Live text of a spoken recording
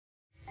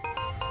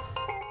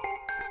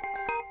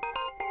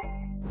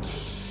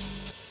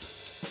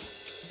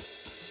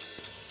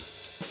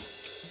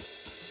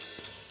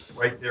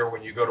right there,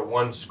 when you go to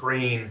one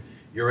screen,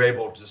 you're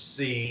able to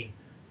see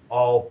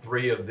all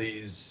three of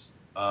these,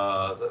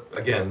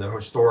 again, the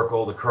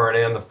historical, the current,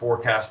 and the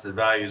forecasted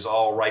values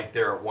all right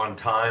there at one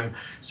time.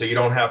 So you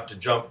don't have to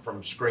jump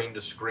from screen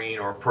to screen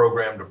or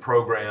program to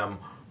program,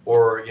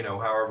 or,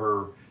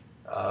 however,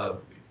 uh,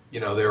 they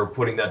were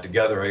putting that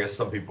together. I guess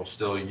some people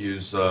still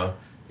use,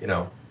 you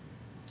know,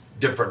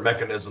 different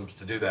mechanisms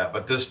to do that,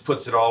 but this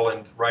puts it all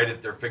in right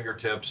at their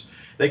fingertips.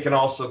 They can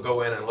also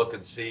go in and look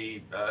and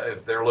see,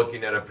 if they're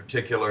looking at a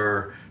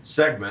particular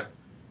segment,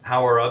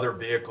 how are other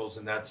vehicles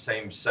in that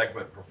same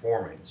segment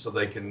performing, so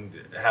they can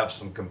have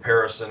some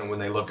comparison when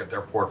they look at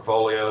their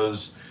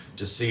portfolios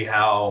to see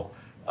how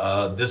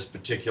this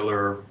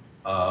particular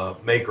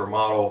make or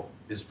model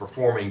is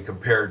performing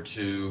compared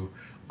to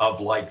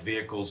of like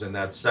vehicles in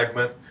that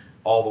segment,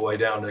 all the way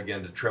down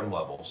again to trim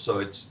level. So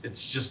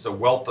it's just a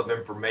wealth of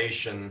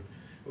information.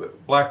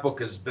 Black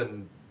Book has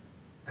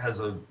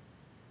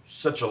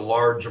such a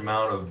large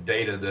amount of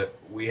data that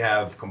we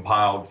have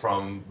compiled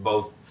from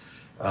both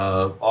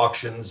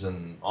auctions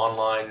and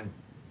online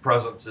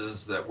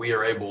presences, that we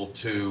are able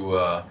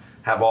to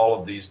have all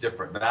of these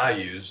different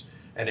values,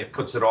 and it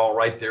puts it all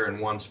right there in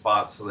one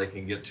spot so they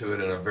can get to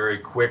it in a very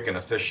quick and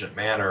efficient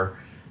manner,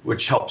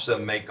 which helps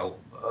them make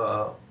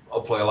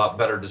hopefully a lot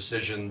better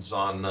decisions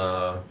on,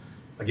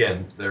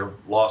 again, their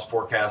loss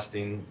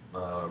forecasting,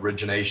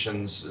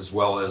 originations, as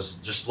well as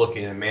just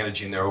looking and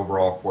managing their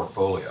overall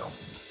portfolio.